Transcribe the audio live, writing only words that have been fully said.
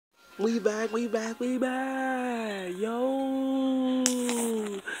We back, yo!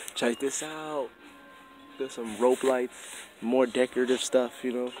 Check this out. There's some rope lights, more decorative stuff,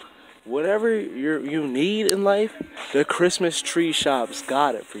 you know. Whatever you need in life, the Christmas tree shop's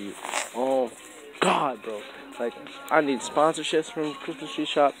got it for you. Oh, God, bro. Like, I need sponsorships from Christmas tree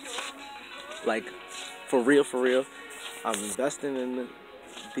shop. Like, for real. I'm investing in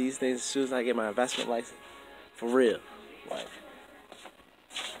these things as soon as I get my investment license. For real. Like,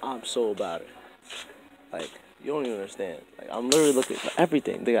 I'm so about it. Like, you don't even understand. Like, I'm literally looking for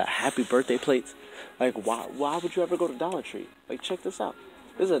everything. They got happy birthday plates. Like, why would you ever go to Dollar Tree? Like, check this out.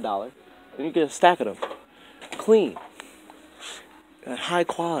 This is $1. And you get a stack of them. Clean. And high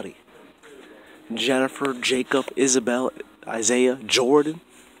quality. Jennifer, Jacob, Isabel, Isaiah, Jordan,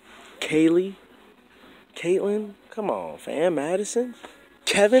 Kaylee, Caitlin. Come on, fam. Madison.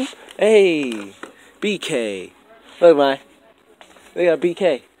 Kevin. Hey. BK. Look, man. They got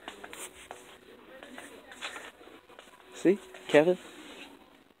BK. See? Kevin?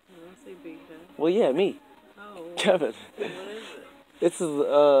 I don't see BK. Well, yeah, me. Oh. Kevin. What is it? It's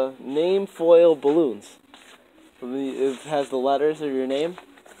name foil balloons. It has the letters of your name.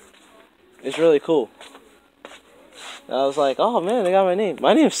 It's really cool. And I was like, oh man, they got my name.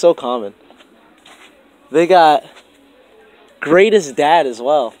 My name's so common. They got greatest dad as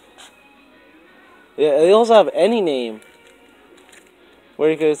well. Yeah, they also have any name. Where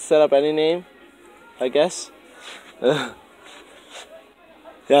you could set up any name, I guess. Yeah,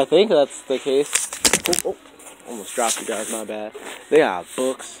 I think that's the case. Oh, almost dropped you guys, my bad. They got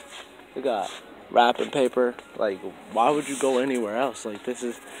books. They got wrapping paper. Like, why would you go anywhere else? Like, this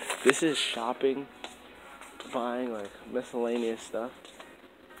is shopping, buying, like, miscellaneous stuff.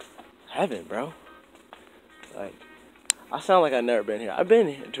 Heaven, bro. Like, I sound like I've never been here. I've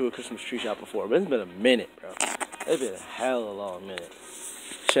been to a Christmas tree shop before, but it's been a minute, bro. It's been a hell of a long minute.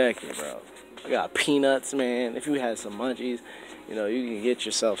 Check it, bro. I got peanuts, man. If you had some munchies, you know, you can get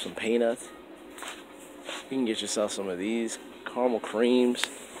yourself some peanuts. You can get yourself some of these caramel creams.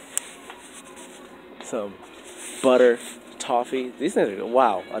 Some butter, toffee. These things are good.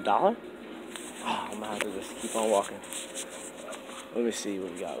 Wow, $1? Oh, I'm gonna have to just keep on walking. Let me see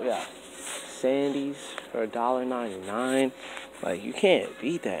what we got. We got Sandy's for $1.99. Like, you can't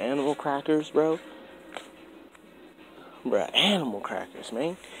beat the animal crackers, bro. Bruh, animal crackers,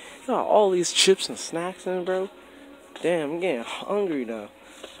 man. You got all these chips and snacks in it, bro. Damn, I'm getting hungry now.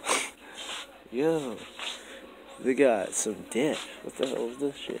 Yo. They got some dip. What the hell is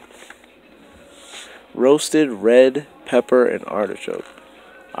this shit? Roasted red pepper and artichoke.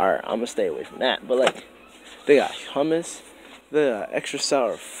 Alright, I'm gonna stay away from that. But, like, they got hummus. They got extra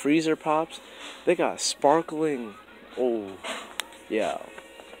sour freezer pops. They got sparkling. Oh, yeah.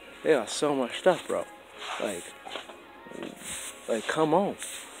 They got so much stuff, bro. Like, come on.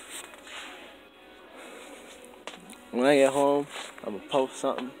 When I get home, I'm gonna post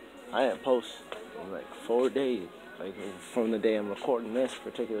something. I didn't post in like 4 days. Like, from the day I'm recording this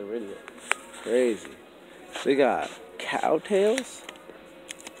particular video. Crazy. They got cow tails.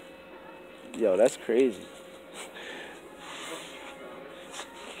 Yo, that's crazy.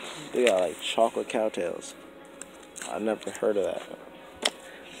 They got like chocolate cow tails. I've never heard of that.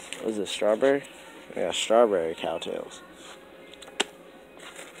 What is it, strawberry? They got strawberry cow tails.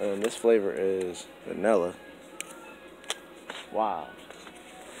 And this flavor is vanilla. Wow.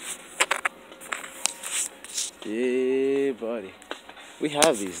 Yeah, buddy. We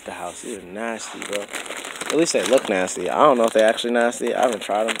have these at the house. These are nasty, bro. At least they look nasty. I don't know if they're actually nasty. I haven't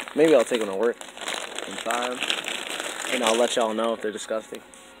tried them. Maybe I'll take them to work and try them. And I'll let y'all know if they're disgusting.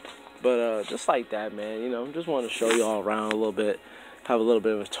 But just like that, man. You know, just want to show y'all around a little bit. Have a little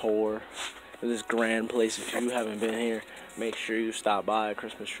bit of a tour of this grand place. If you haven't been here, make sure you stop by a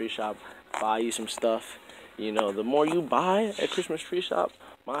Christmas tree shop. Buy you some stuff. You know, the more you buy at Christmas tree shop,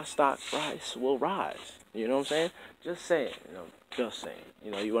 my stock price will rise. You know what I'm saying? Just saying, you know, just saying.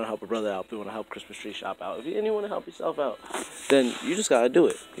 You know, you want to help a brother out, you want to help Christmas tree shop out. If you want to help yourself out, then you just got to do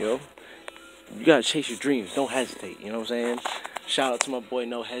it, you know? You got to chase your dreams. Don't hesitate, you know what I'm saying? Shout out to my boy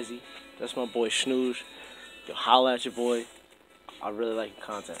No Hezzy. That's my boy Snooze. Yo, holla at your boy. I really like your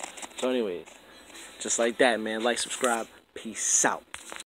content. So anyways, just like that, man. Like, subscribe. Peace out.